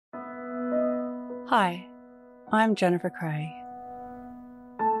Hi, I'm Jennifer Cray.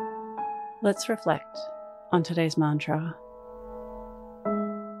 Let's reflect on today's mantra.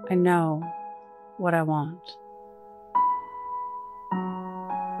 I know what I want.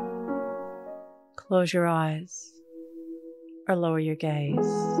 Close your eyes or lower your gaze.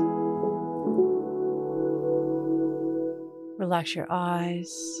 Relax your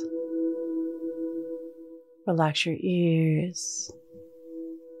eyes. Relax your ears.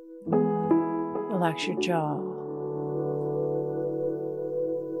 Relax your jaw.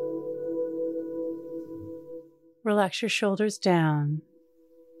 Relax your shoulders down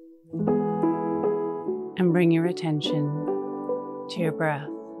and bring your attention to your breath.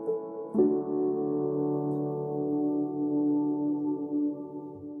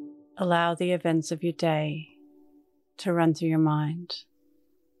 Allow the events of your day to run through your mind.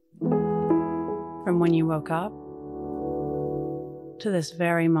 From when you woke up to this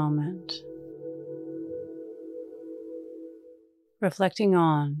very moment. Reflecting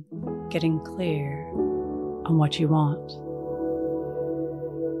on getting clear on what you want.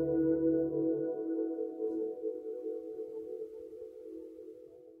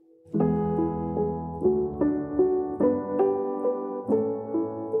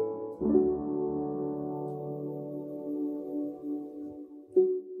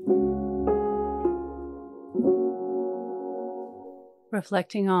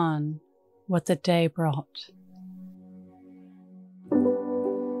 Reflecting on what the day brought.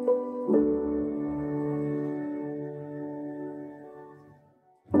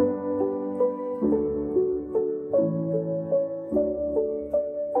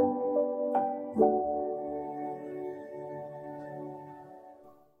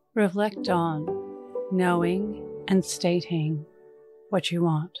 Reflect on knowing and stating what you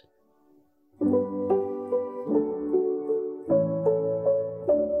want.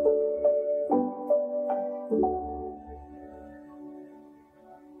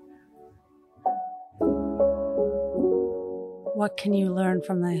 What can you learn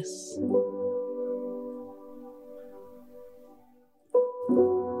from this?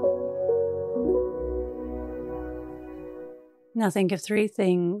 Now think of 3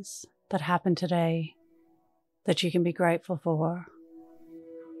 things that happened today that you can be grateful for.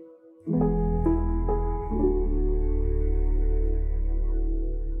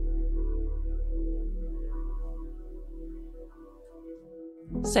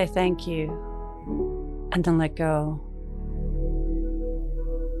 Say thank you and then let go.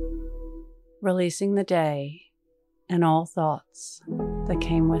 Releasing the day and all thoughts that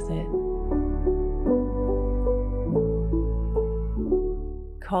came with it.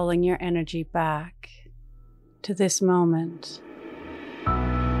 Calling your energy back to this moment.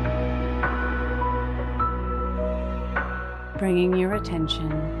 Bringing your attention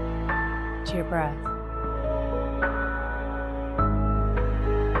to your breath.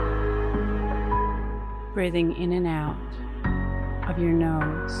 Breathing in and out of your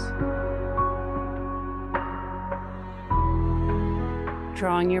nose.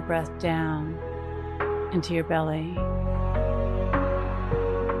 Drawing your breath down into your belly,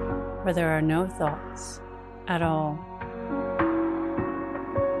 where there are no thoughts at all.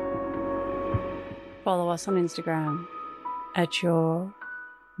 Follow us on Instagram at Your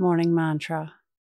Morning Mantra.